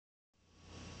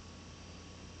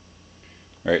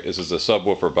Alright, this is a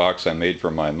subwoofer box I made for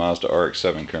my Mazda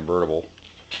RX7 Convertible.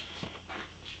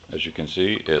 As you can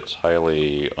see, it's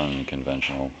highly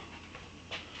unconventional.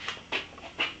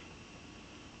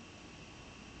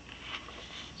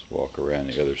 Let's walk around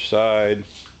the other side.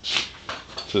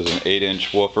 This is an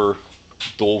 8-inch woofer,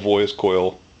 dual voice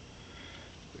coil.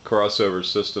 The crossover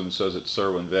system says it's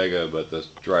Serwin Vega, but the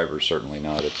driver's certainly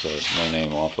not. It's a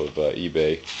no-name off of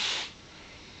eBay.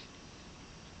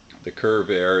 The curve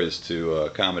there is to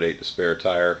accommodate the spare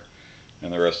tire,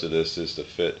 and the rest of this is to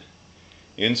fit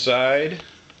inside,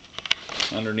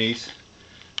 underneath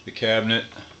the cabinet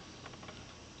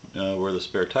where the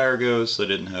spare tire goes, so I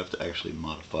didn't have to actually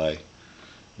modify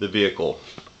the vehicle.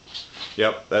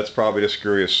 Yep, that's probably the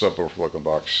screwiest subwoofer looking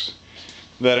box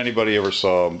that anybody ever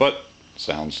saw, but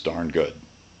sounds darn good.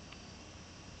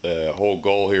 The whole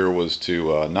goal here was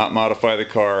to not modify the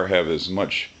car, have as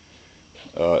much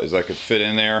as I could fit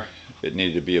in there. It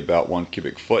needed to be about 1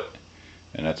 cubic foot,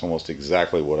 and that's almost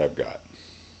exactly what I've got.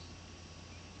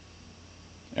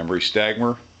 Emery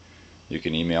Stagmer. You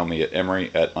can email me at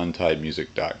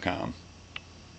emery@untiedmusic.com.